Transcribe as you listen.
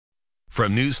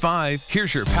From News 5,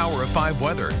 here's your Power of 5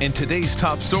 weather and today's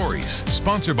top stories.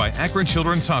 Sponsored by Akron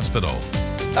Children's Hospital.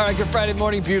 All right, good Friday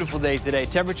morning. Beautiful day today.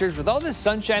 Temperatures with all this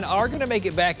sunshine are going to make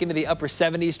it back into the upper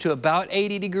 70s to about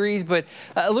 80 degrees, but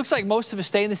it looks like most of us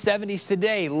stay in the 70s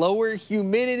today. Lower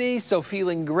humidity, so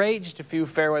feeling great. Just a few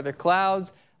fair weather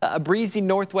clouds. A breezy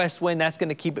northwest wind, that's going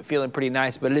to keep it feeling pretty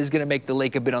nice, but it is going to make the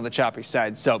lake a bit on the choppy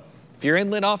side. So if you're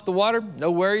inland off the water,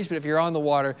 no worries, but if you're on the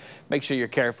water, make sure you're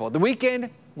careful. The weekend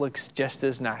looks just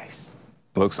as nice.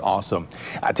 Looks awesome.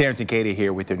 Terrence and Katie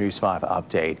here with your News 5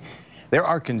 update. There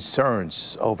are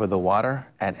concerns over the water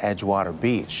at Edgewater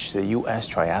Beach. The U.S.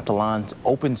 Triathlon's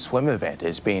open swim event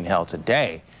is being held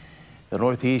today. The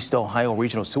Northeast Ohio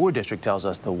Regional Sewer District tells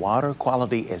us the water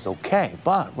quality is okay,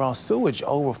 but raw sewage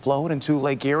overflowed into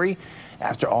Lake Erie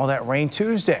after all that rain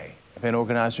Tuesday. Event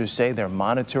organizers say they're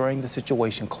monitoring the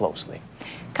situation closely.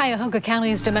 Cuyahoga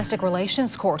County's Domestic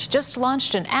Relations Court just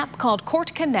launched an app called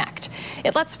Court Connect.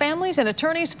 It lets families and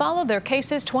attorneys follow their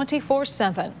cases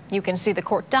 24/7. You can see the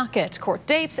court docket, court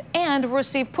dates, and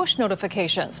receive push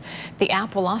notifications. The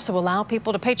app will also allow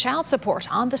people to pay child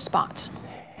support on the spot.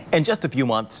 In just a few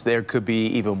months, there could be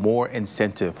even more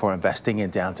incentive for investing in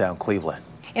downtown Cleveland.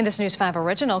 In this News 5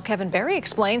 original, Kevin Barry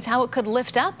explains how it could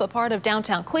lift up a part of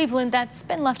downtown Cleveland that's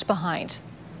been left behind.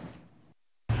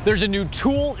 There's a new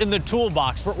tool in the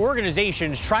toolbox for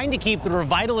organizations trying to keep the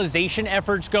revitalization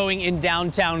efforts going in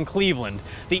downtown Cleveland.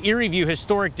 The Erie View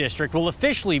Historic District will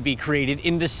officially be created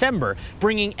in December,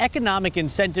 bringing economic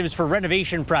incentives for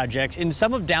renovation projects in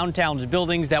some of downtown's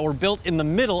buildings that were built in the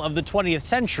middle of the 20th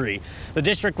century. The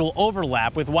district will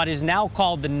overlap with what is now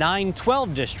called the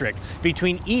 912 District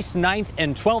between East 9th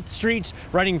and 12th Streets,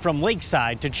 running from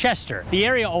Lakeside to Chester. The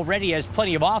area already has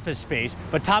plenty of office space,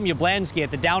 but Tom Yablansky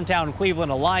at the Downtown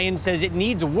Cleveland Alliance says it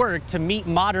needs work to meet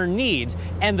modern needs,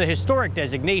 and the historic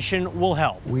designation will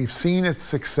help. We've seen its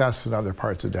success in other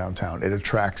parts of downtown. It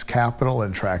attracts capital, it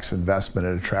attracts investment,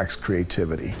 it attracts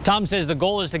creativity. Tom says the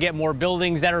goal is to get more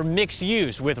buildings that are mixed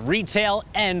use with retail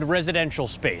and residential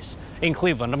space. In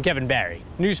Cleveland, I'm Kevin Barry,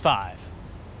 News 5.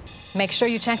 Make sure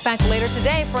you check back later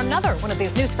today for another one of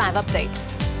these News 5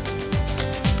 updates.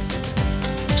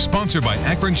 Sponsored by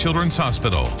Akron Children's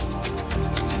Hospital.